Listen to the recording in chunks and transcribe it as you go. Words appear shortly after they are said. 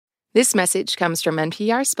This message comes from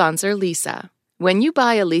NPR sponsor Leesa. When you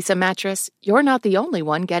buy a Leesa mattress, you're not the only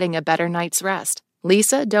one getting a better night's rest.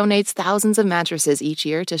 Leesa donates thousands of mattresses each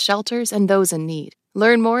year to shelters and those in need.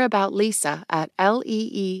 Learn more about Leesa at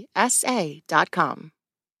leesa.com.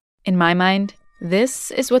 In my mind, this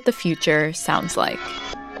is what the future sounds like.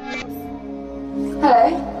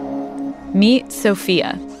 Hello. Meet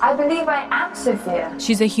Sophia. I believe I am Sophia.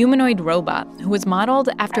 She's a humanoid robot who was modeled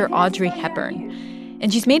after Audrey Hepburn.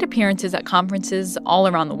 And she's made appearances at conferences all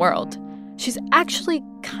around the world. She's actually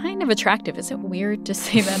kind of attractive. Is it weird to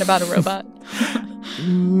say that about a robot?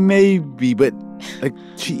 Maybe, but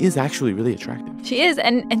she is actually really attractive. She is,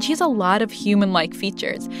 and she has a lot of human-like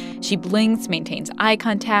features. She blinks, maintains eye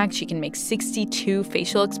contact, she can make 62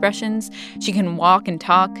 facial expressions, she can walk and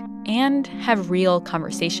talk, and have real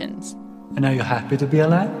conversations. And are you happy to be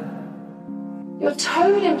alive? Your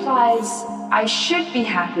tone implies I should be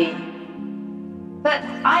happy. But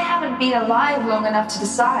I haven't been alive long enough to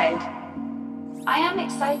decide. I am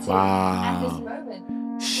excited at this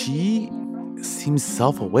moment. She seems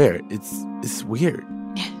self-aware. It's weird.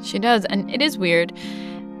 Yeah, she does, and it is weird.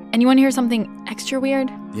 And you want to hear something extra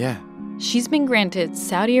weird? Yeah. She's been granted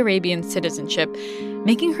Saudi Arabian citizenship,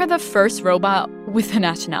 making her the first robot with a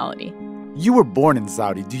nationality. You were born in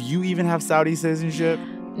Saudi. Do you even have Saudi citizenship?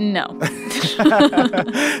 No.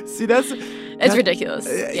 See, that's ridiculous.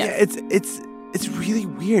 Yeah, it's really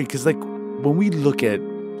weird because, when we look at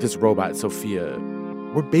this robot, Sophia,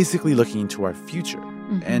 we're basically looking into our future.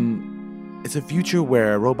 Mm-hmm. And it's a future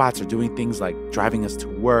where robots are doing things like driving us to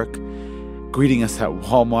work, greeting us at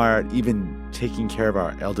Walmart, even taking care of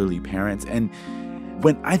our elderly parents. And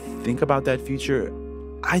when I think about that future,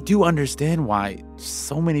 I do understand why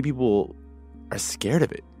so many people are scared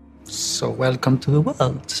of it. So welcome to the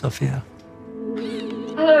world, Sophia.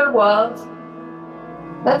 Hello, world.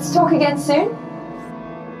 Let's talk again soon.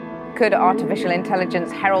 Could artificial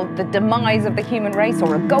intelligence herald the demise of the human race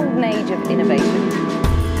or a golden age of innovation?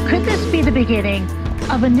 Could this be the beginning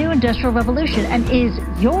of a new industrial revolution? And is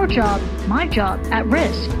your job, my job, at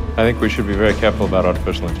risk? I think we should be very careful about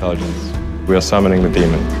artificial intelligence. We are summoning the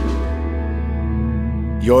demon.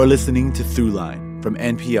 You're listening to Throughline from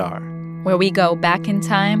NPR, where we go back in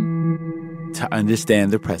time to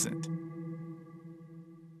understand the present.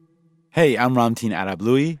 Hey, I'm Ramtin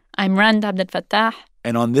Arablouei. I'm Rand Abdel Fattah.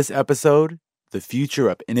 And on this episode, the future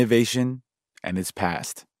of innovation and its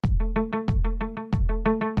past.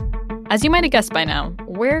 As you might have guessed by now,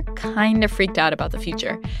 we're kind of freaked out about the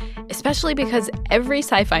future, especially because every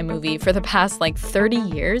sci-fi movie for the past 30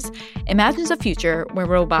 years imagines a future where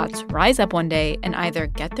robots rise up one day and either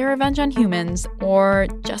get their revenge on humans or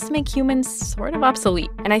just make humans sort of obsolete.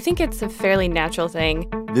 And I think it's a fairly natural thing.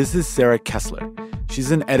 This is Sarah Kessler.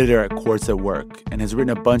 She's an editor at Quartz at Work and has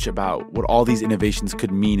written a bunch about what all these innovations could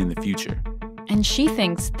mean in the future. And she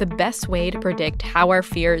thinks the best way to predict how our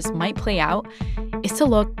fears might play out is to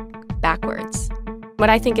look backwards. What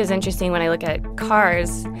I think is interesting when I look at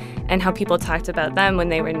cars and how people talked about them when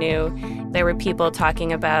they were new, there were people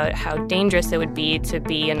talking about how dangerous it would be to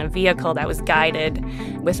be in a vehicle that was guided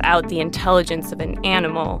without the intelligence of an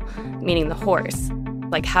animal, meaning the horse.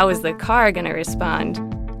 How is the car going to respond?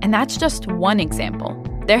 And that's just one example.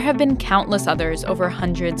 There have been countless others over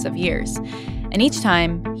hundreds of years. And each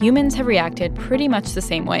time, humans have reacted pretty much the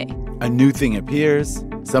same way. A new thing appears.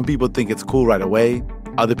 Some people think it's cool right away.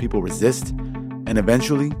 Other people resist, and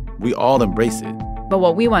eventually, we all embrace it. But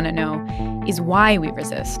what we want to know is why we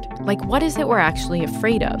resist. What is it we're actually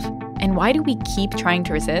afraid of? And why do we keep trying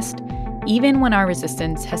to resist, even when our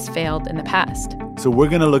resistance has failed in the past? So we're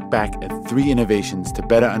going to look back at 3 innovations to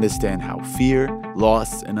better understand how fear,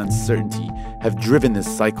 loss, and uncertainty have driven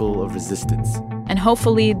this cycle of resistance. And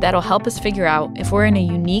hopefully, that'll help us figure out if we're in a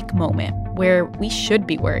unique moment where we should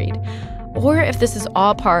be worried, or if this is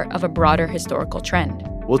all part of a broader historical trend.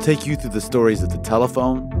 We'll take you through the stories of the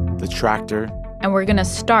telephone, the tractor. And we're going to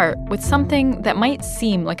start with something that might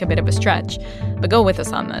seem like a bit of a stretch, but go with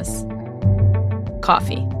us on this.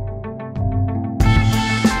 Coffee.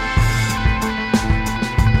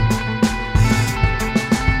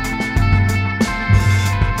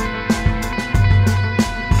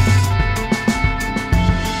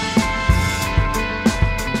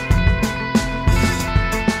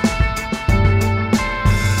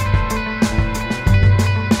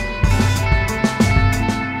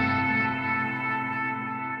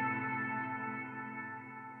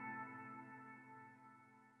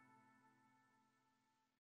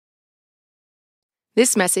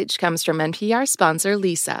 This message comes from NPR sponsor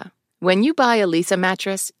Leesa. When you buy a Leesa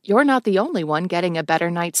mattress, you're not the only one getting a better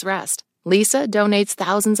night's rest. Leesa donates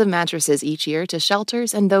thousands of mattresses each year to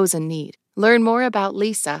shelters and those in need. Learn more about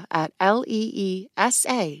Leesa at leesa.com.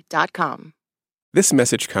 This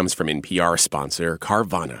message comes from NPR sponsor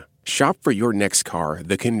Carvana. Shop for your next car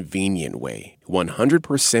the convenient way,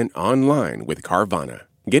 100% online with Carvana.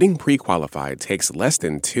 Getting pre-qualified takes less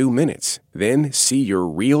than 2 minutes. Then see your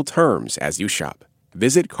real terms as you shop.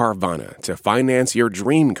 Visit Carvana to finance your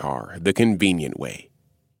dream car the convenient way.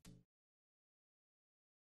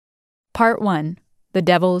 Part 1. The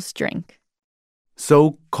Devil's Drink.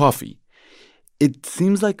 So, coffee. It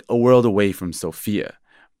seems like a world away from Sophia,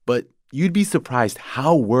 but you'd be surprised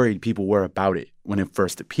how worried people were about it when it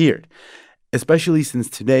first appeared, especially since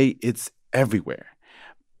today it's everywhere.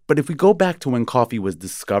 But if we go back to when coffee was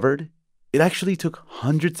discovered, it actually took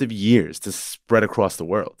hundreds of years to spread across the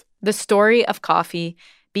world. The story of coffee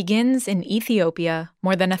begins in Ethiopia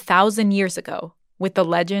more than 1,000 years ago with the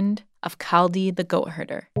legend of Kaldi the goat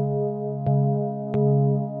herder.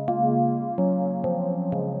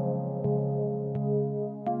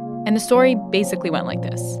 And the story basically went like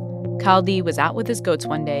this. Kaldi was out with his goats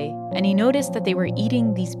one day, and he noticed that they were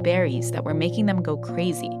eating these berries that were making them go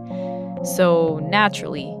crazy. So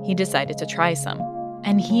naturally, he decided to try some.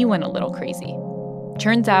 And he went a little crazy.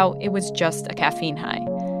 Turns out it was just a caffeine high.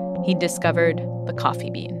 He discovered the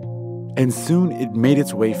coffee bean. And soon it made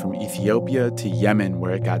its way from Ethiopia to Yemen,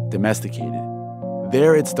 where it got domesticated.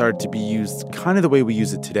 There it started to be used kind of the way we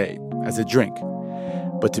use it today, as a drink.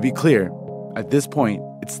 But to be clear, at this point,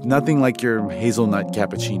 it's nothing like your hazelnut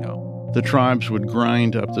cappuccino. The tribes would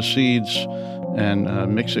grind up the seeds and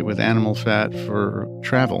mix it with animal fat for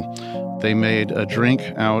travel. They made a drink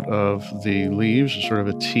out of the leaves, sort of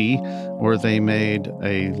a tea, or they made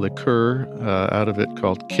a liqueur out of it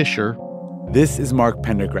called kisher. This is Mark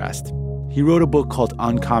Pendergrast. He wrote a book called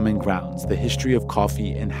Uncommon Grounds, The History of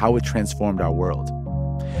Coffee and How It Transformed Our World.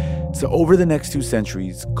 So over the next 2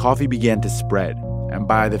 centuries, coffee began to spread. And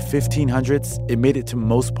by the 1500s, it made it to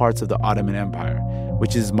most parts of the Ottoman Empire,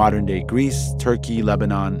 which is modern-day Greece, Turkey,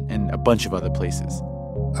 Lebanon, and a bunch of other places.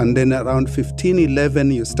 And then around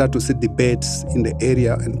 1511, you start to see debates in the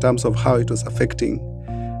area in terms of how it was affecting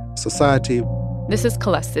society. This is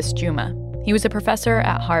Kalestis Juma. He was a professor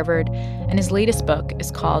at Harvard, and his latest book is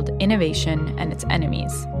called Innovation and Its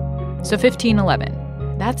Enemies. So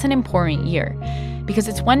 1511, that's an important year, because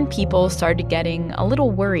it's when people started getting a little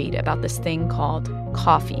worried about this thing called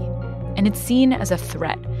coffee. And it's seen as a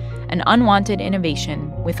threat, an unwanted innovation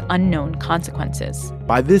with unknown consequences.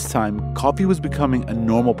 By this time, coffee was becoming a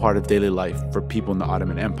normal part of daily life for people in the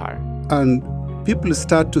Ottoman Empire. And people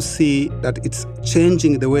start to see that it's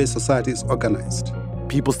changing the way society is organized.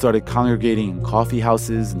 People started congregating in coffee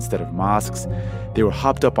houses instead of mosques. They were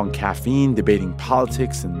hopped up on caffeine, debating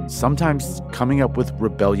politics, and sometimes coming up with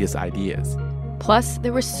rebellious ideas. Plus,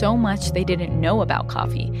 there was so much they didn't know about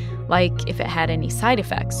coffee, like if it had any side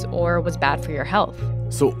effects or was bad for your health.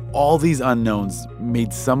 So all these unknowns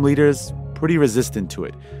made some leaders pretty resistant to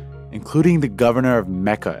it, including the governor of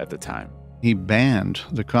Mecca at the time. He banned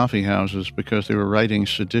the coffee houses because they were writing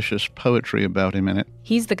seditious poetry about him in it.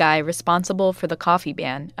 He's the guy responsible for the coffee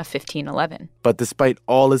ban of 1511. But despite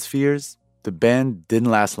all his fears, the ban didn't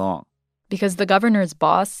last long. Because the governor's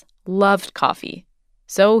boss loved coffee.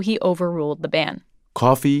 So he overruled the ban.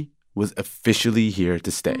 Coffee was officially here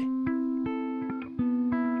to stay.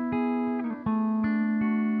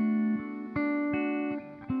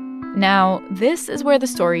 Now, this is where the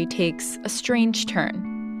story takes a strange turn.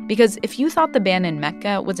 Because if you thought the ban in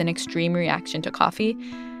Mecca was an extreme reaction to coffee,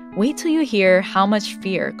 wait till you hear how much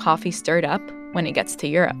fear coffee stirred up when it gets to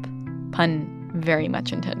Europe. Pun very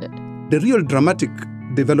much intended. The real dramatic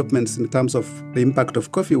developments in terms of the impact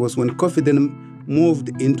of coffee was when coffee then moved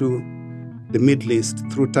into the Middle East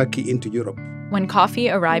through Turkey into Europe. When coffee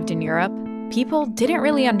arrived in Europe, people didn't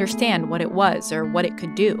really understand what it was or what it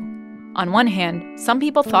could do. On one hand, some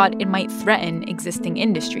people thought it might threaten existing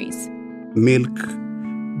industries. Milk,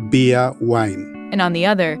 beer, wine. And on the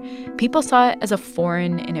other, people saw it as a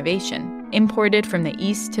foreign innovation, imported from the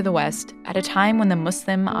east to the west at a time when the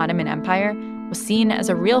Muslim Ottoman Empire was seen as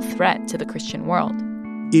a real threat to the Christian world.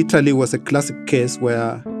 Italy was a classic case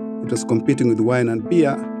where it was competing with wine and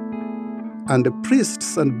beer, and the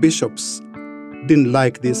priests and bishops didn't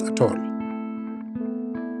like this at all.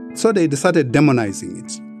 So they started demonizing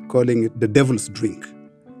it, calling it the devil's drink.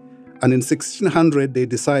 And in 1600, they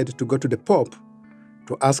decided to go to the Pope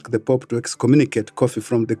to ask the Pope to excommunicate coffee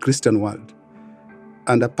from the Christian world.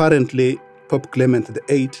 And apparently, Pope Clement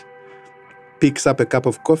VIII picks up a cup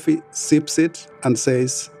of coffee, sips it, and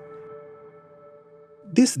says,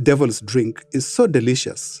 "This devil's drink is so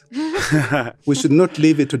delicious. We should not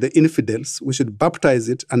leave it to the infidels. We should baptize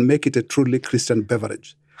it and make it a truly Christian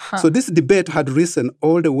beverage." So this debate had risen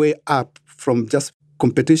all the way up from just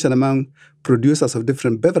competition among producers of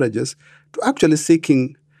different beverages to actually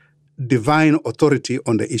seeking divine authority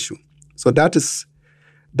on the issue. So that's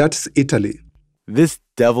Italy. This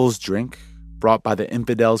devil's drink, brought by the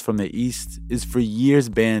infidels from the East, is for years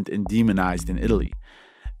banned and demonized in Italy.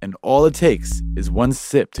 And all it takes is one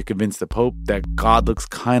sip to convince the Pope that God looks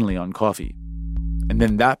kindly on coffee. And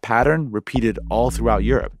then that pattern repeated all throughout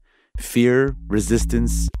Europe. Fear,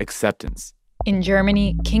 resistance, acceptance. In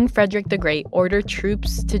Germany, King Frederick the Great ordered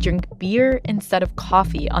troops to drink beer instead of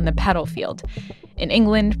coffee on the battlefield. In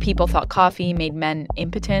England, people thought coffee made men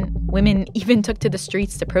impotent. Women even took to the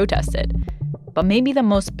streets to protest it. But maybe the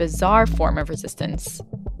most bizarre form of resistance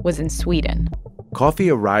was in Sweden. Coffee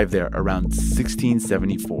arrived there around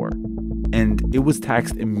 1674, and it was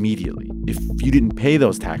taxed immediately. If you didn't pay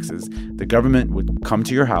those taxes, the government would come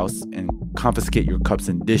to your house and confiscate your cups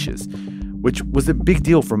and dishes, which was a big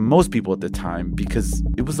deal for most people at the time because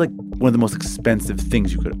it was like one of the most expensive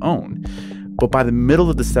things you could own. But by the middle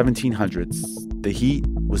of the 1700s, the heat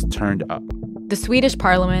was turned up. The Swedish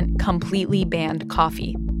parliament completely banned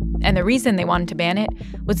coffee. And the reason they wanted to ban it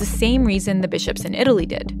was the same reason the bishops in Italy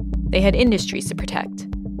did. They had industries to protect.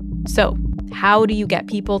 So, how do you get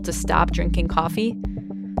people to stop drinking coffee?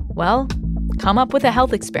 Well, come up with a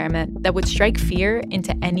health experiment that would strike fear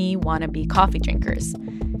into any wannabe coffee drinkers.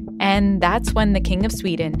 And that's when the King of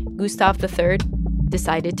Sweden, Gustav III,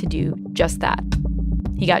 decided to do just that.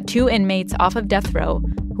 He got 2 inmates off of death row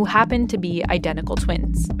who happened to be identical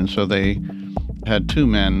twins. And so they had 2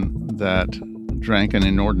 men that drank an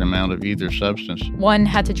inordinate amount of either substance. One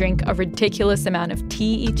had to drink a ridiculous amount of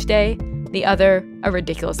tea each day, the other a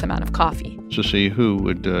ridiculous amount of coffee. To see who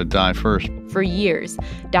would die first. For years,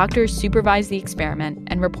 doctors supervised the experiment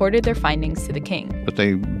and reported their findings to the king. But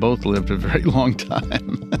they both lived a very long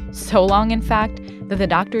time. So long, in fact, that the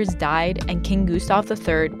doctors died and King Gustav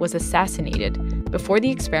III was assassinated before the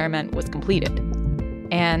experiment was completed.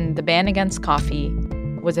 And the ban against coffee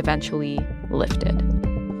was eventually lifted.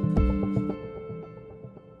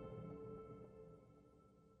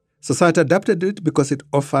 Society adapted it because it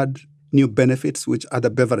offered new benefits which other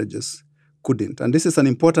beverages couldn't. And this is an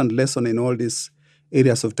important lesson in all these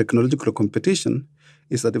areas of technological competition,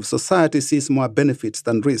 is that if society sees more benefits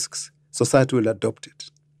than risks, society will adopt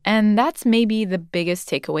it. And that's maybe the biggest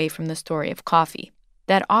takeaway from the story of coffee,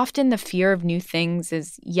 that often the fear of new things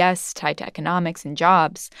is, yes, tied to economics and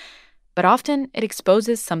jobs, but often it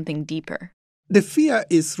exposes something deeper. The fear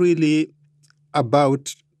is really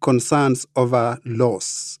about concerns over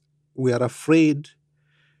loss. We are afraid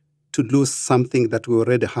to lose something that we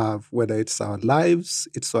already have, whether it's our lives,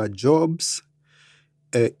 it's our jobs,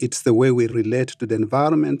 it's the way we relate to the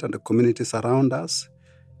environment and the communities around us,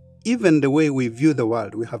 even the way we view the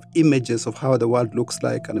world. We have images of how the world looks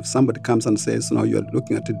like, and if somebody comes and says, no, you're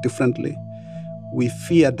looking at it differently, we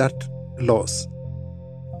fear that loss.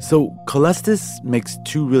 So Calestis makes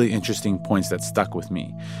 2 really interesting points that stuck with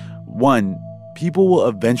me. One, people will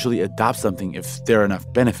eventually adopt something if there are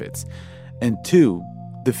enough benefits. And 2,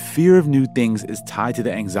 the fear of new things is tied to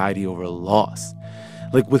the anxiety over loss.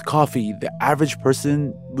 Like with coffee, the average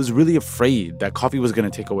person was really afraid that coffee was going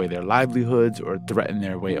to take away their livelihoods or threaten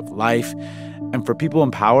their way of life. And for people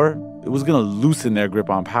in power, it was going to loosen their grip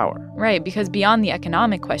on power. Right, because beyond the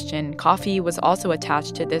economic question, coffee was also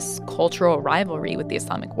attached to this cultural rivalry with the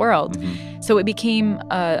Islamic world. Mm-hmm. So it became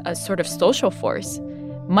a sort of social force,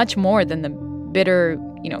 much more than the bitter,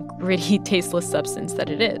 gritty, tasteless substance that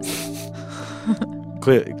it is.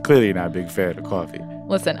 Clearly you're not a big fan of coffee.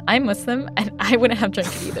 Listen, I'm Muslim, and I wouldn't have drank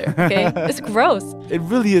it either, okay? It's gross. It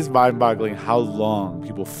really is mind-boggling how long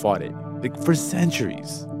people fought it. Like, for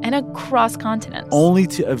centuries. And across continents. Only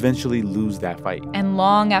to eventually lose that fight. And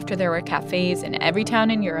long after there were cafes in every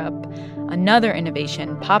town in Europe, another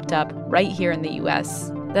innovation popped up right here in the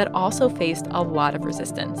U.S. that also faced a lot of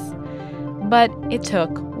resistance. But it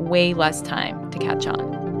took way less time to catch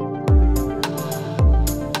on.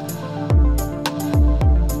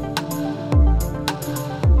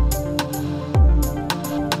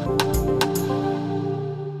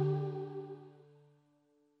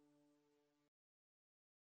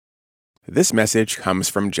 This message comes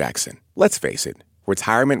from Jackson. Let's face it,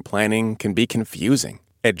 retirement planning can be confusing.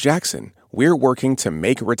 At Jackson, we're working to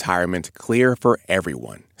make retirement clear for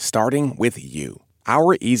everyone, starting with you.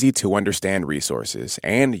 Our easy-to-understand resources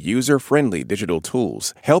and user-friendly digital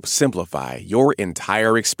tools help simplify your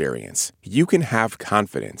entire experience. You can have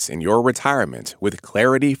confidence in your retirement with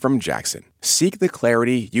clarity from Jackson. Seek the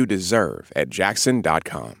clarity you deserve at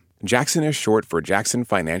jackson.com. Jackson is short for Jackson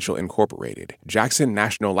Financial Incorporated, Jackson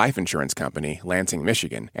National Life Insurance Company, Lansing,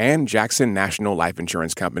 Michigan, and Jackson National Life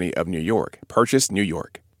Insurance Company of New York, Purchase, New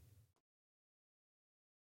York.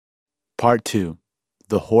 Part 2,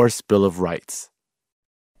 The Horse Bill of Rights.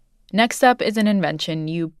 Next up is an invention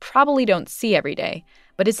you probably don't see every day,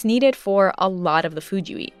 but it's needed for a lot of the food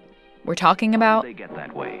you eat. We're talking about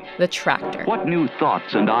the tractor. What new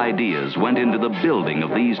thoughts and ideas went into the building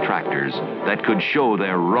of these tractors that could show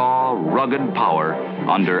their raw, rugged power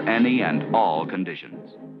under any and all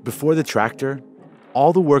conditions? Before the tractor,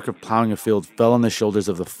 all the work of plowing a field fell on the shoulders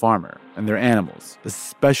of the farmer and their animals,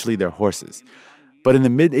 especially their horses. But in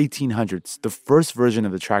the mid-1800s, the first version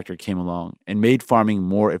of the tractor came along and made farming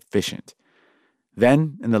more efficient.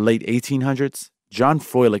 Then, in the late 1800s, John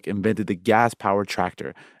Froelich invented the gas-powered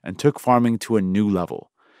tractor and took farming to a new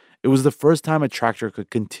level. It was the first time a tractor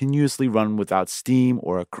could continuously run without steam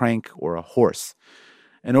or a crank or a horse.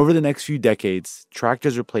 And over the next few decades,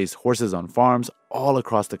 tractors replaced horses on farms all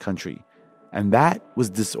across the country. And that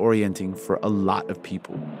was disorienting for a lot of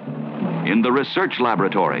people. In the research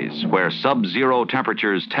laboratories, where sub-zero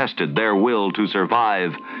temperatures tested their will to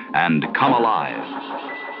survive and come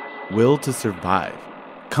alive. Will to survive,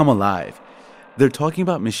 come alive. They're talking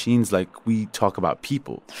about machines like we talk about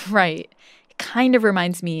people. Right. It kind of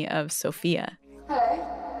reminds me of Sophia.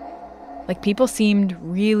 Like, people seemed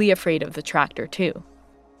really afraid of the tractor, too.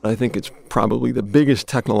 I think it's probably the biggest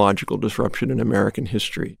technological disruption in American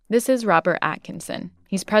history. This is Robert Atkinson.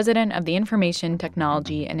 He's president of the Information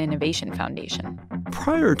Technology and Innovation Foundation.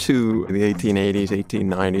 Prior to the 1880s,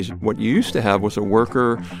 1890s, what you used to have was a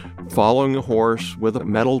worker following a horse with a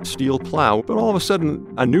metal steel plow. But all of a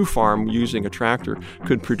sudden, a new farm using a tractor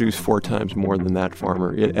could produce 4 times more than that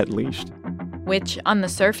farmer, at least. Which, on the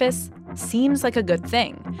surface, seems like a good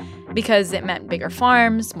thing, because it meant bigger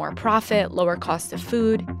farms, more profit, lower cost of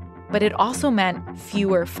food. But it also meant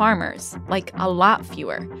fewer farmers, like a lot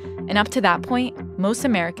fewer. And up to that point, most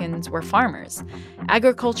Americans were farmers.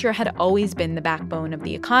 Agriculture had always been the backbone of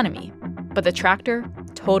the economy. But the tractor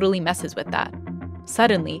totally messes with that.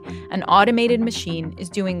 Suddenly, an automated machine is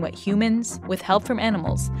doing what humans, with help from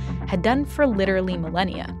animals, had done for literally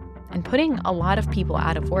millennia, and putting a lot of people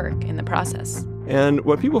out of work in the process. And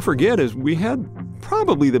what people forget is we had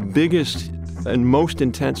probably the biggest and most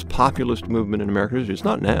intense populist movement in American history. It's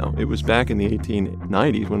not now. It was back in the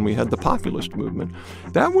 1890s when we had the populist movement.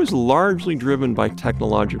 That was largely driven by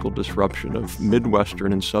technological disruption of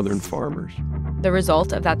Midwestern and Southern farmers. The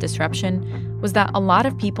result of that disruption was that a lot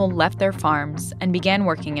of people left their farms and began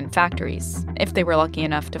working in factories, if they were lucky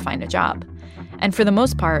enough to find a job. And for the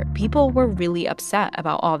most part, people were really upset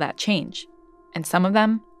about all that change. And some of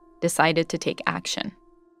them decided to take action.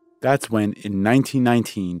 That's when, in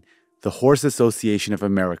 1919, the Horse Association of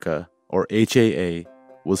America, or HAA,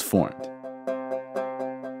 was formed.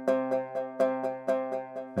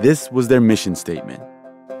 This was their mission statement.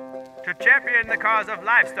 To champion the cause of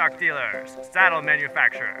livestock dealers, saddle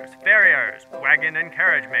manufacturers, farriers, wagon and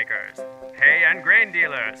carriage makers, hay and grain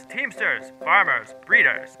dealers, teamsters, farmers,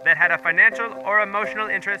 breeders that had a financial or emotional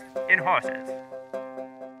interest in horses.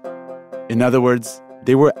 In other words,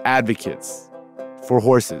 they were advocates for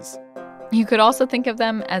horses. You could also think of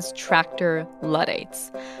them as tractor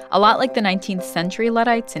Luddites, a lot like the 19th century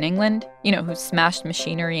Luddites in England, who smashed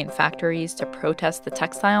machinery in factories to protest the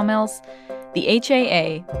textile mills. The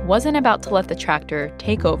HAA wasn't about to let the tractor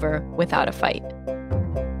take over without a fight.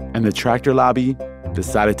 And the tractor lobby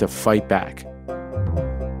decided to fight back.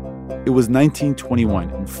 It was 1921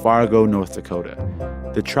 in Fargo, North Dakota.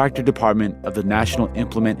 The tractor department of the National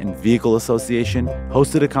Implement and Vehicle Association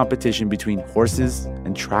hosted a competition between horses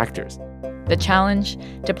and tractors. The challenge,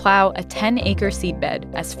 to plow a 10-acre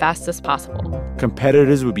seedbed as fast as possible.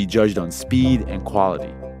 Competitors would be judged on speed and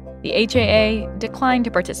quality. The HAA declined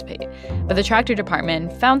to participate, but the tractor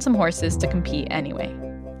department found some horses to compete anyway.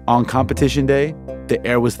 On competition day, the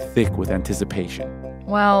air was thick with anticipation.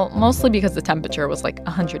 Well, mostly because the temperature was like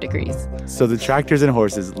 100 degrees. So the tractors and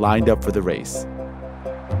horses lined up for the race.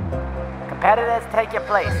 Competitors, take your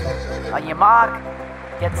place. On your mark,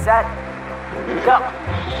 get set, go.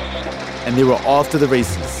 And they were off to the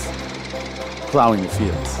races, plowing the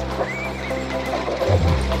fields.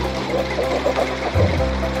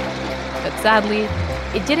 But sadly,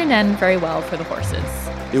 it didn't end very well for the horses.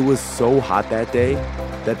 It was so hot that day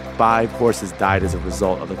that 5 horses died as a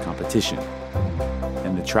result of the competition.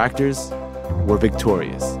 And the tractors were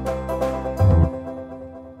victorious.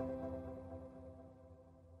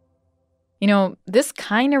 This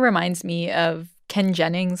kind of reminds me of Ken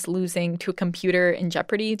Jennings losing to a computer in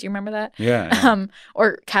Jeopardy. Do you remember that? Yeah.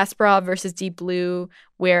 Or Kasparov versus Deep Blue,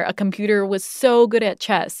 where a computer was so good at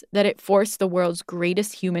chess that it forced the world's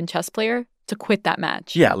greatest human chess player to quit that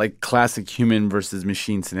match. Yeah, like classic human versus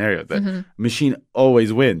machine scenario. The machine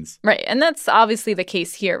always wins. Right. And that's obviously the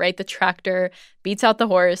case here, right? The tractor beats out the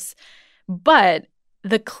horse. But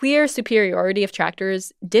the clear superiority of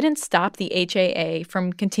tractors didn't stop the HAA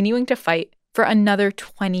from continuing to fight for another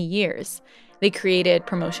 20 years. They created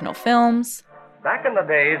promotional films. Back in the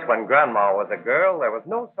days when Grandma was a girl, there was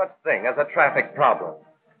no such thing as a traffic problem.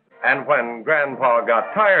 And when Grandpa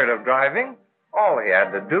got tired of driving, all he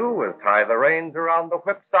had to do was tie the reins around the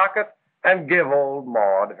whip socket and give old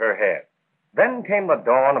Maud her head. Then came the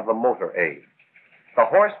dawn of the motor age. The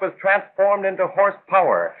horse was transformed into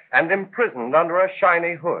horsepower and imprisoned under a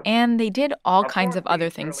shiny hood. And they did all kinds of other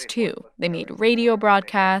things, too. They made radio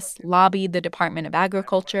broadcasts, lobbied the Department of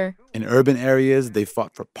Agriculture. In urban areas, they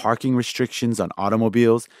fought for parking restrictions on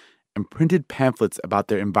automobiles and printed pamphlets about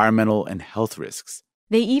their environmental and health risks.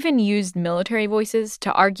 They even used military voices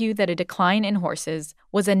to argue that a decline in horses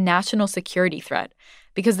was a national security threat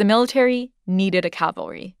because the military needed a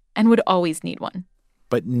cavalry and would always need one.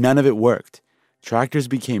 But none of it worked. Tractors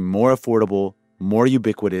became more affordable, more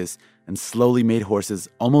ubiquitous, and slowly made horses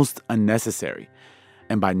almost unnecessary.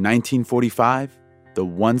 And by 1945, the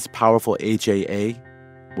once powerful HAA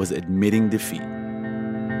was admitting defeat.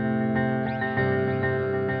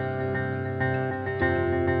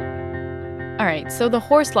 All right, so the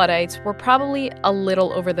horse Luddites were probably a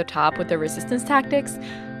little over the top with their resistance tactics,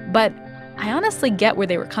 but I honestly get where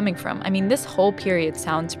they were coming from. I mean, this whole period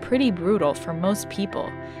sounds pretty brutal for most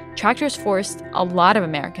people. Tractors forced a lot of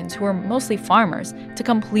Americans, who were mostly farmers, to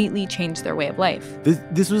completely change their way of life.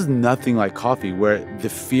 This was nothing like coffee, where the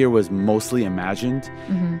fear was mostly imagined.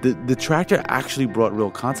 Mm-hmm. The tractor actually brought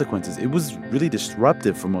real consequences. It was really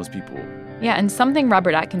disruptive for most people. Yeah, and something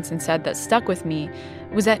Robert Atkinson said that stuck with me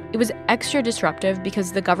was that it was extra disruptive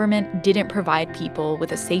because the government didn't provide people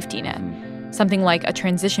with a safety net, something like a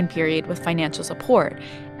transition period with financial support.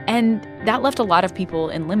 And that left a lot of people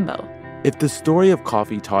in limbo. If the story of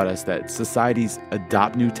coffee taught us that societies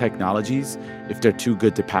adopt new technologies if they're too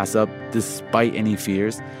good to pass up despite any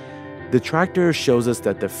fears, the tractor shows us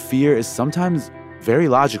that the fear is sometimes very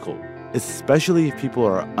logical, especially if people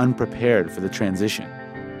are unprepared for the transition.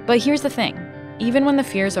 But here's the thing. Even when the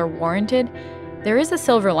fears are warranted, there is a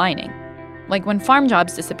silver lining. Like when farm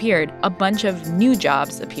jobs disappeared, a bunch of new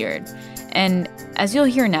jobs appeared. And as you'll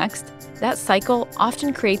hear next, that cycle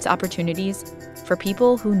often creates opportunities for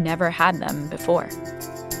people who never had them before.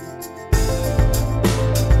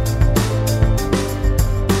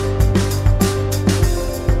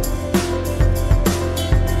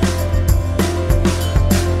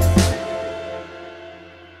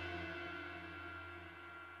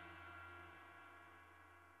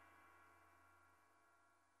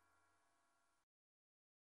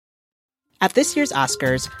 At this year's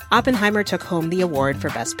Oscars, Oppenheimer took home the award for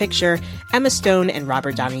Best Picture, Emma Stone and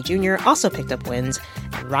Robert Downey Jr. also picked up wins,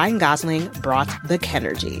 and Ryan Gosling brought the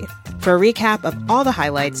Kenergy. For a recap of all the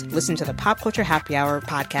highlights, listen to the Pop Culture Happy Hour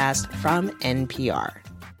podcast from NPR.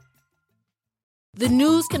 The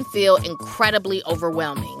news can feel incredibly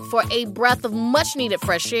overwhelming. For a breath of much-needed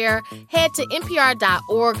fresh air, head to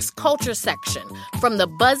NPR.org's culture section. From the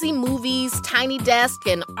buzzy movies, Tiny Desk,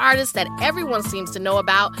 and artists that everyone seems to know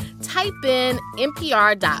about, type in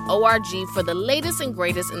NPR.org for the latest and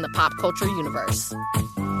greatest in the pop culture universe.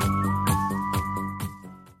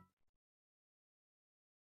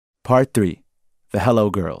 Part 3. The Hello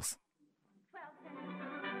Girls.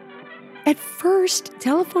 At first,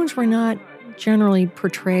 telephones were not generally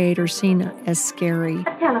portrayed or seen as scary.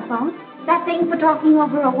 A telephone? That thing for talking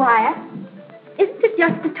over a wire? Isn't it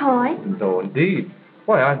just a toy? No, indeed.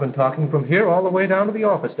 Why, I've been talking from here all the way down to the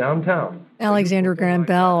office downtown. Alexander Graham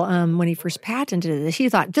Bell, when he first patented this, he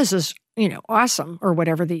thought this is, awesome, or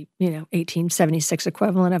whatever the, 1876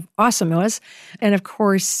 equivalent of awesome was. And of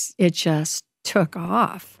course, it just took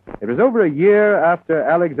off. It was over a year after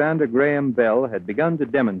Alexander Graham Bell had begun to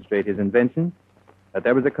demonstrate his invention that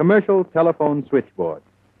there was a commercial telephone switchboard.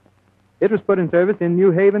 It was put in service in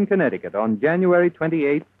New Haven, Connecticut on January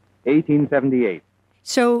 28, 1878.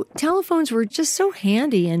 So telephones were just so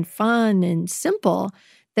handy and fun and simple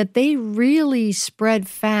that they really spread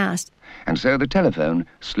fast. And so the telephone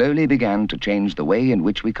slowly began to change the way in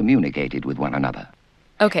which we communicated with one another.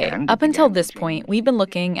 Okay, up until this point, we've been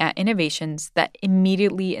looking at innovations that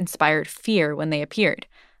immediately inspired fear when they appeared,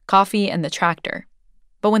 coffee and the tractor.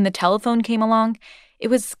 But when the telephone came along, it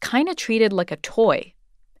was kind of treated like a toy.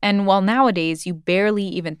 And while nowadays you barely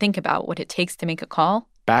even think about what it takes to make a call,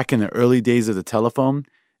 back in the early days of the telephone,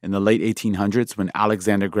 in the late 1800s when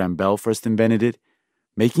Alexander Graham Bell first invented it,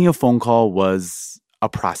 making a phone call was a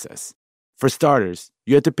process. For starters,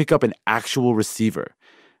 you had to pick up an actual receiver.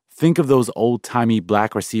 Think of those old-timey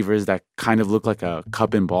black receivers that kind of look like a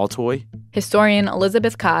cup and ball toy. Historian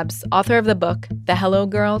Elizabeth Cobbs, author of the book The Hello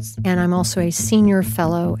Girls. And I'm also a senior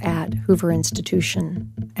fellow at Hoover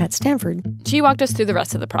Institution at Stanford. She walked us through the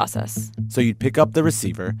rest of the process. So you'd pick up the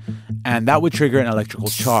receiver, and that would trigger an electrical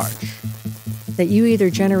charge that you either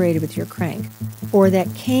generated with your crank or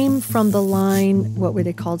that came from the line, what were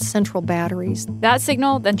they called, central batteries. That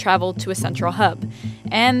signal then traveled to a central hub,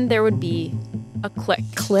 and there would be a click.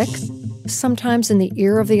 Click, sometimes in the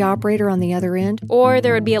ear of the operator on the other end. Or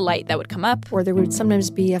there would be a light that would come up. Or there would sometimes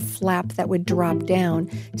be a flap that would drop down.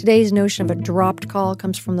 Today's notion of a dropped call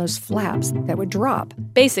comes from those flaps that would drop.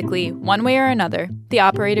 Basically, one way or another, the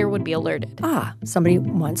operator would be alerted. Somebody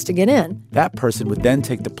wants to get in. That person would then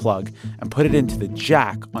take the plug and put it into the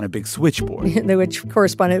jack on a big switchboard. Which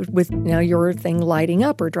corresponded with your thing lighting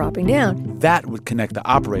up or dropping down. That would connect the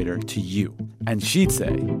operator to you. And she'd say,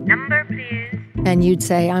 "Number, please." And you'd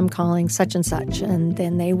say, "I'm calling such and such." And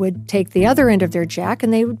then they would take the other end of their jack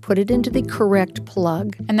and they would put it into the correct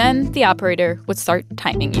plug. And then the operator would start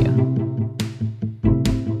timing you.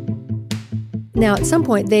 Now, at some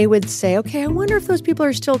point, they would say, okay, I wonder if those people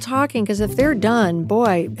are still talking, because if they're done,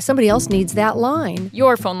 boy, somebody else needs that line.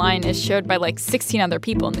 Your phone line is shared by like 16 other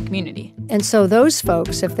people in the community. And so those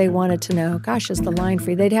folks, if they wanted to know, gosh, is the line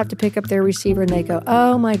free, they'd have to pick up their receiver and they go,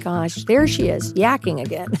 oh my gosh, there she is, yakking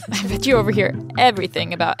again. I bet you overhear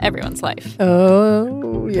everything about everyone's life.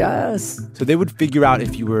 Oh, yes. So they would figure out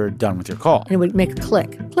if you were done with your call. And it would make a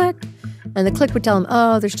click, click. And the click would tell them,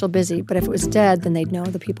 oh, they're still busy. But if it was dead, then they'd know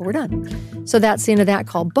the people were done. So that's the end of that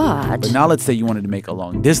call. But now let's say you wanted to make a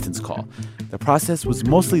long-distance call. The process was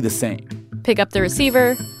mostly the same. Pick up the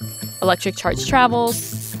receiver, electric charge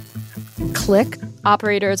travels. Click.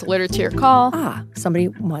 Operator is alerted to your call. Somebody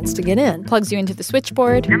wants to get in. Plugs you into the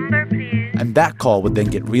switchboard. "Number, please." And that call would then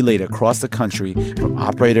get relayed across the country from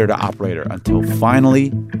operator to operator until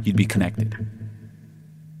finally you'd be connected.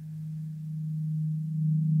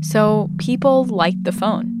 So people liked the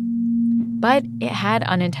phone. But it had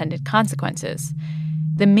unintended consequences.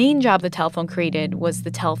 The main job the telephone created was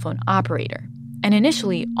the telephone operator. And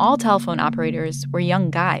initially, all telephone operators were young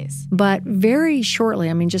guys. But very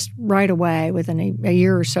shortly, just right away, within a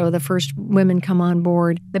year or so, the first women come on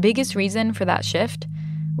board. The biggest reason for that shift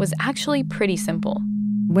was actually pretty simple.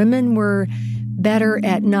 Women were better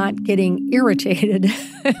at not getting irritated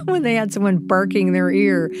when they had someone barking in their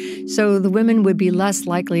ear. So the women would be less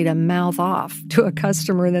likely to mouth off to a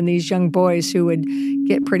customer than these young boys who would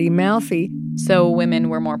get pretty mouthy. So women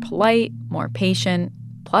were more polite, more patient.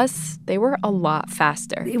 Plus, they were a lot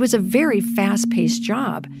faster. It was a very fast-paced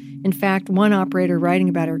job. In fact, one operator writing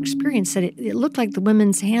about her experience said it looked like the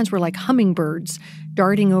women's hands were like hummingbirds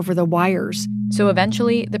darting over the wires. So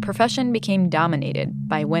eventually, the profession became dominated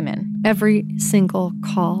by women. Every single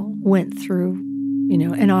call went through,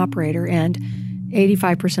 an operator, and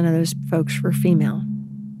 85% of those folks were female.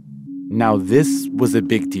 Now, this was a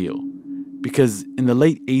big deal because in the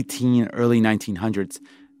late early 1900s,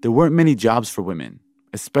 there weren't many jobs for women,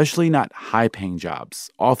 especially not high-paying jobs,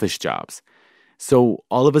 office jobs. So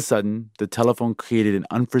all of a sudden, the telephone created an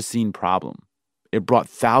unforeseen problem. It brought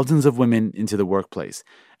thousands of women into the workplace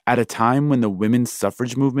at a time when the women's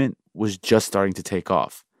suffrage movement was just starting to take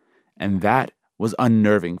off. And that was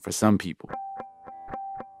unnerving for some people.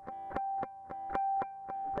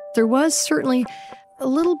 There was certainly a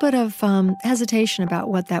little bit of hesitation about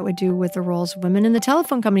what that would do with the roles of women. And the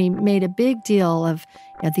telephone company made a big deal of,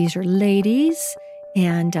 these are ladies,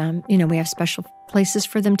 and, we have special places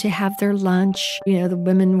for them to have their lunch. The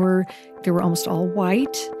women they were almost all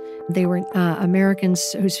white. They were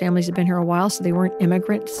Americans whose families had been here a while, so they weren't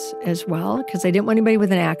immigrants as well, because they didn't want anybody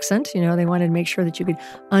with an accent. They wanted to make sure that you could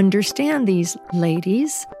understand these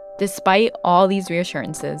ladies. Despite all these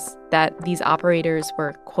reassurances that these operators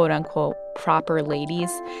were quote-unquote proper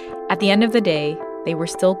ladies, at the end of the day, they were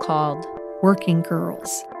still called working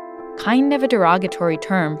girls. Kind of a derogatory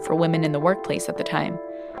term for women in the workplace at the time.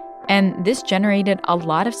 And this generated a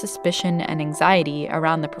lot of suspicion and anxiety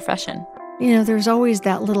around the profession. There's always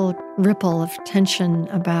that little ripple of tension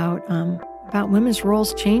about women's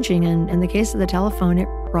roles changing. And in the case of the telephone, it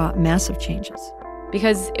brought massive changes.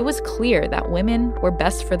 Because it was clear that women were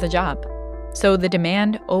best for the job. So the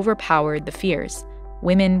demand overpowered the fears.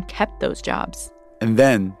 Women kept those jobs. And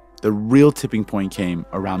then the real tipping point came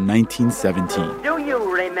around 1917. Do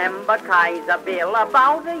you remember Kaiserville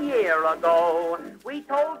about a year ago? We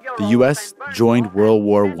told you the U.S. joined World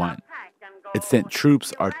War I. It sent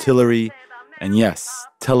troops, artillery, and yes,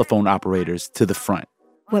 telephone operators to the front.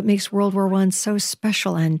 What makes World War I so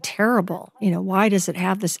special and terrible? Why does it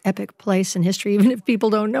have this epic place in history, even if people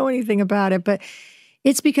don't know anything about it? But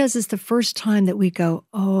It's because it's the first time that we go,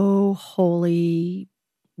 oh, holy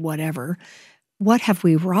whatever. What have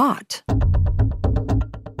we wrought?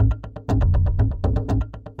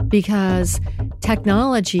 Because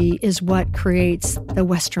technology is what creates the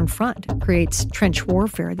Western Front, creates trench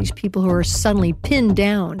warfare, these people who are suddenly pinned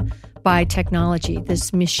down by technology,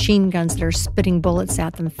 this machine guns that are spitting bullets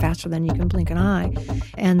at them faster than you can blink an eye.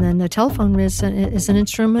 And then the telephone is an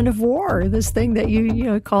instrument of war. This thing that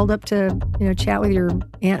you called up to chat with your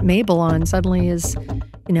Aunt Mabel on suddenly is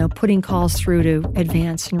putting calls through to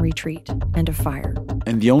advance and retreat and to fire.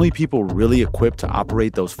 And the only people really equipped to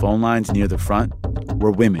operate those phone lines near the front were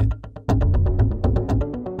women.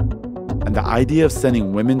 And the idea of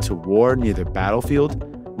sending women to war near the battlefield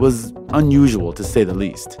was unusual, to say the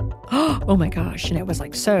least. Oh my gosh, and it was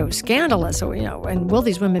like so scandalous. So, and will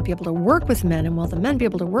these women be able to work with men, and will the men be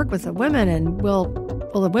able to work with the women, and will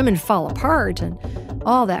the women fall apart, and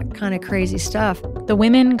all that kind of crazy stuff. The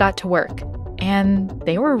women got to work, and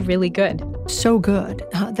they were really good. So good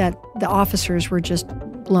that the officers were just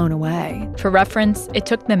blown away. For reference, it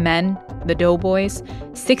took the men, the doughboys,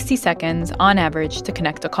 60 seconds on average to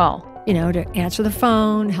connect a call. To answer the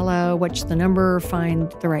phone, hello, what's the number,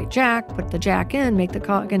 find the right jack, put the jack in, make the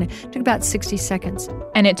call. And it took about 60 seconds.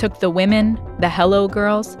 And it took the women, the hello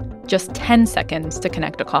girls, just 10 seconds to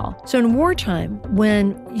connect a call. So in wartime,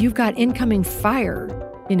 when you've got incoming fire,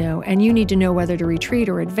 and you need to know whether to retreat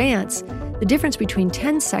or advance, the difference between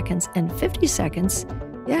 10 seconds and 50 seconds,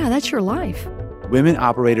 yeah, that's your life. Women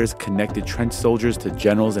operators connected trench soldiers to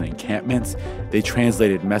generals and encampments. They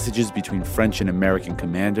translated messages between French and American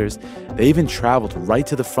commanders. They even traveled right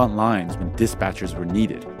to the front lines when dispatchers were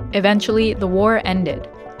needed. Eventually, the war ended,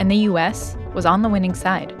 and the U.S. was on the winning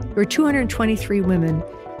side. There were 223 women.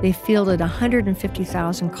 They fielded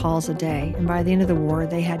 150,000 calls a day, and by the end of the war,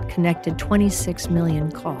 they had connected 26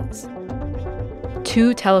 million calls.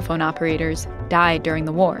 2 telephone operators died during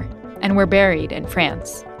the war and were buried in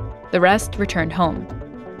France. The rest returned home.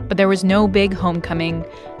 But there was no big homecoming,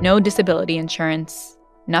 no disability insurance,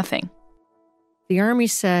 nothing. The Army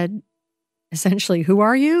said, essentially, who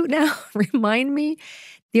are you now? Remind me.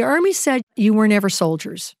 The Army said you were never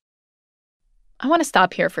soldiers. I want to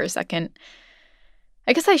stop here for a second.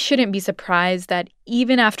 I guess I shouldn't be surprised that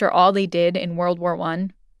even after all they did in World War I,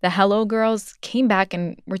 the Hello Girls came back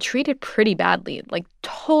and were treated pretty badly, like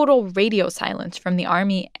total radio silence from the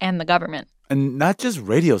Army and the government. And not just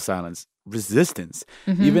radio silence, resistance,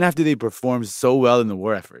 Mm-hmm. even after they performed so well in the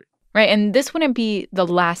war effort. Right, and this wouldn't be the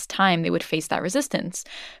last time they would face that resistance.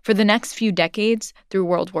 For the next few decades, through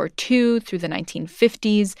World War II, through the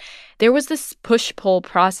 1950s, there was this push-pull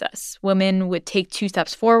process. Women would take 2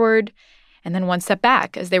 steps forward and then 1 step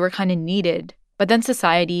back as they were kind of needed, but then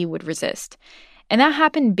society would resist. And that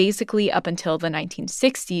happened basically up until the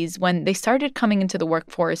 1960s when they started coming into the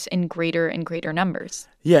workforce in greater and greater numbers.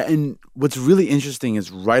 Yeah, and what's really interesting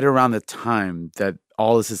is right around the time that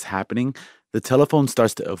all this is happening, the telephone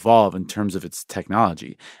starts to evolve in terms of its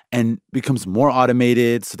technology and becomes more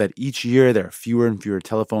automated so that each year there are fewer and fewer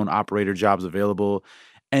telephone operator jobs available.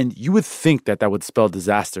 And you would think that that would spell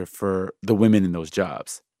disaster for the women in those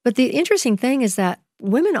jobs. But the interesting thing is that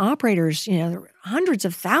women operators, there were hundreds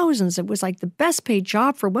of thousands. It was like the best paid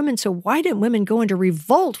job for women. So why didn't women go into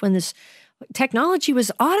revolt when this technology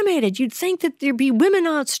was automated? You'd think that there'd be women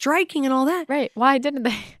out striking and all that. Right. Why didn't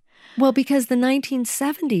they? Well, because the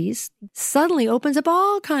 1970s suddenly opens up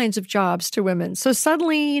all kinds of jobs to women. So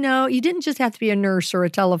suddenly, you didn't just have to be a nurse or a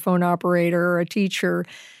telephone operator or a teacher.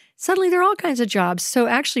 Suddenly there are all kinds of jobs. So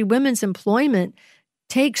actually women's employment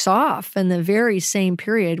takes off in the very same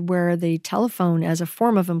period where the telephone as a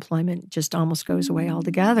form of employment just almost goes away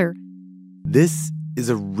altogether. This is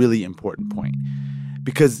a really important point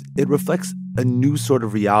because it reflects a new sort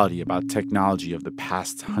of reality about technology of the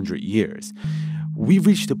past 100 years. We've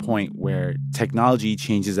reached a point where technology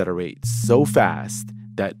changes at a rate so fast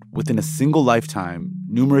that within a single lifetime,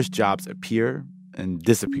 numerous jobs appear and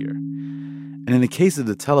disappear. And in the case of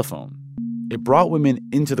the telephone, it brought women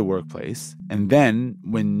into the workplace, and then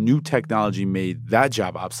when new technology made that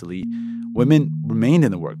job obsolete, women remained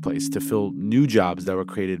in the workplace to fill new jobs that were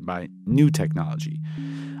created by new technology.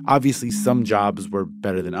 Obviously, some jobs were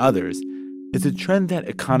better than others. It's a trend that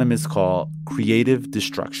economists call creative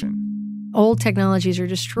destruction. Old technologies are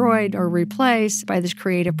destroyed or replaced by this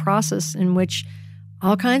creative process in which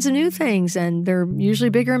all kinds of new things, and they're usually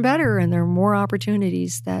bigger and better, and there are more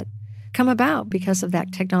opportunities that come about because of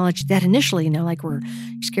that technology that initially, like we're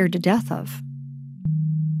scared to death of.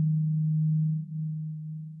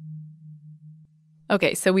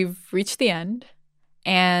 Okay, so we've reached the end,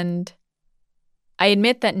 and I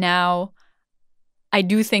admit that now I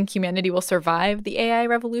do think humanity will survive the AI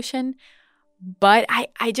revolution, but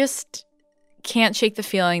I just can't shake the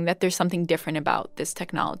feeling that there's something different about this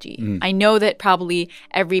technology. I know that probably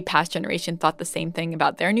every past generation thought the same thing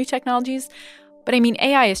about their new technologies, but I mean,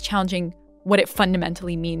 AI is challenging what it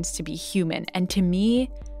fundamentally means to be human. And to me,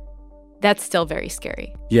 that's still very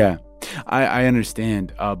scary. Yeah, I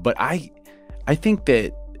understand. But I think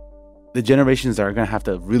that the generations that are going to have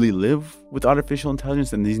to really live with artificial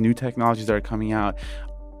intelligence and these new technologies that are coming out,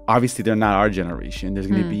 obviously they're not our generation. There's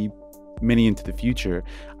going to be many into the future.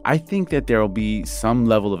 I think that there will be some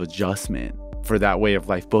level of adjustment for that way of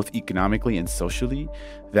life, both economically and socially,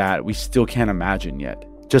 that we still can't imagine yet,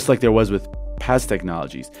 just like there was with past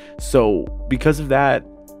technologies. So because of that,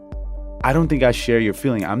 I don't think I share your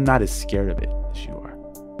feeling. I'm not as scared of it as you are.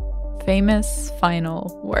 Famous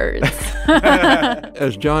final words.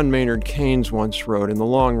 As John Maynard Keynes once wrote, in the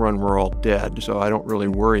long run, we're all dead, so I don't really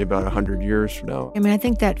worry about 100 years from now. I mean, I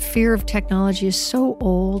think that fear of technology is so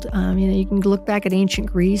old. You can look back at ancient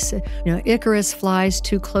Greece. Icarus flies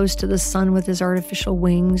too close to the sun with his artificial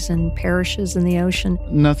wings and perishes in the ocean.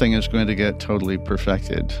 Nothing is going to get totally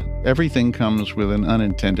perfected. Everything comes with an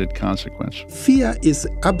unintended consequence. Fear is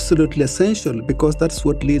absolutely essential because that's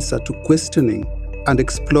what leads us to questioning and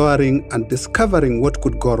exploring and discovering what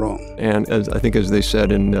could go wrong. And as they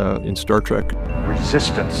said in Star Trek,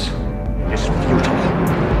 resistance is futile.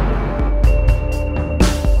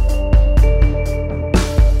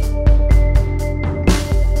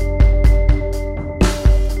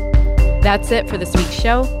 That's it for this week's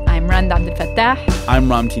show. I'm Rand Abdel Fattah. I'm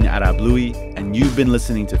Ramtin Arablouei, and you've been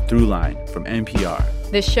listening to Throughline from NPR.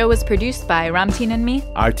 This show was produced by Ramtin and me.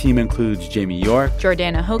 Our team includes Jamie York,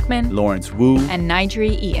 Jordana Hochman, Lawrence Wu, and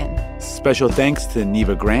Nigeri Eaton. Special thanks to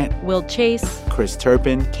Neva Grant, Will Chase, Chris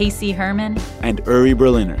Turpin, Casey Herman, and Uri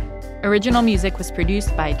Berliner. Original music was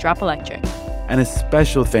produced by Drop Electric. And a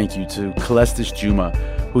special thank you to Kalestis Juma,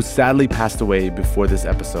 who sadly passed away before this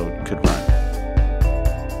episode could run.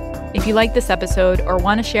 If you like this episode or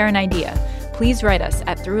want to share an idea, please write us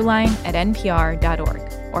at throughline@npr.org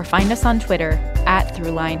or find us on Twitter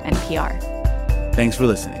 @ThroughlineNPR. Thanks for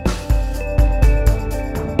listening.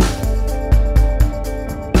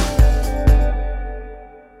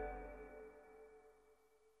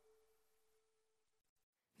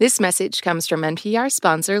 This message comes from NPR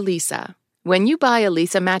sponsor Leesa. When you buy a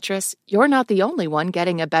Leesa mattress, you're not the only one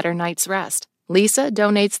getting a better night's rest. Leesa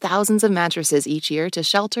donates thousands of mattresses each year to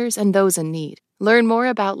shelters and those in need. Learn more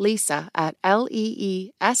about Leesa at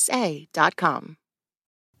leesa.com.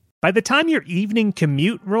 By the time your evening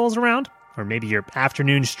commute rolls around, or maybe your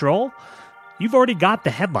afternoon stroll, you've already got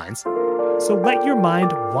the headlines. So let your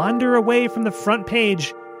mind wander away from the front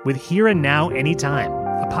page with Here and Now Anytime,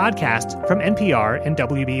 a podcast from NPR and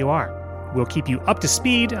WBUR. We'll keep you up to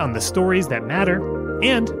speed on the stories that matter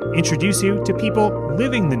and introduce you to people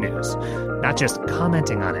living the news, not just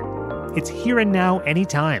commenting on it. It's Here and Now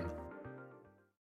Anytime